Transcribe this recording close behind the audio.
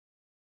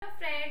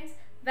friends,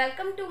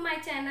 welcome to my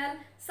channel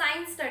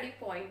Science Study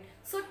Point.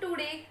 So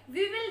today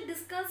we will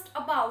discuss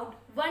about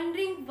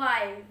wondering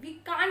why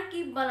we can't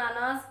keep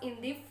bananas in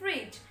the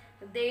fridge.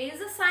 There is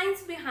a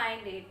science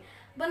behind it.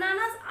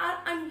 Bananas are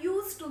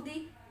unused to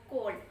the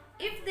cold.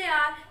 If they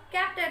are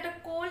kept at a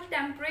cold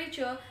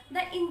temperature, the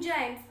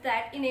enzymes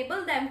that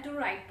enable them to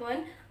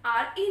ripen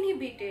are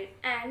inhibited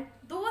and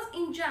those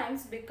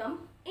enzymes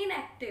become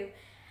inactive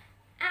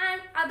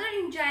and other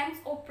enzymes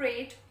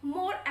operate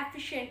more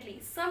efficiently.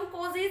 Some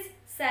causes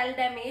cell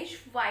damage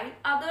while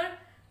other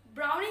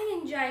browning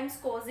enzymes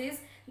causes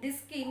the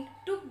skin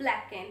to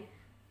blacken.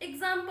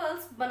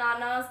 Examples: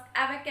 bananas,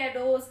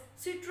 avocados,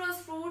 citrus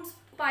fruits,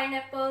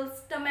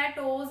 pineapples,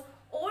 tomatoes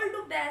all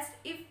do best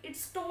if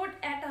it's stored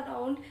at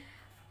around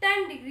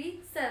 10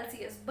 degrees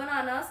Celsius.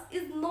 Bananas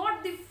is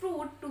not the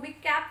fruit to be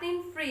kept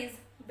in freeze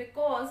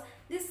because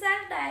the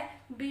cell die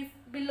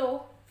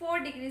below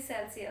 4 degrees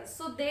Celsius.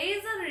 So there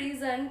is a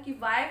reason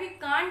why we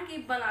can't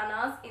keep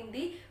bananas in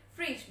the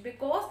fridge,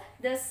 because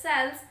the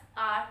cells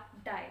are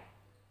died.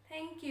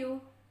 Thank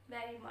you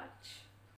very much.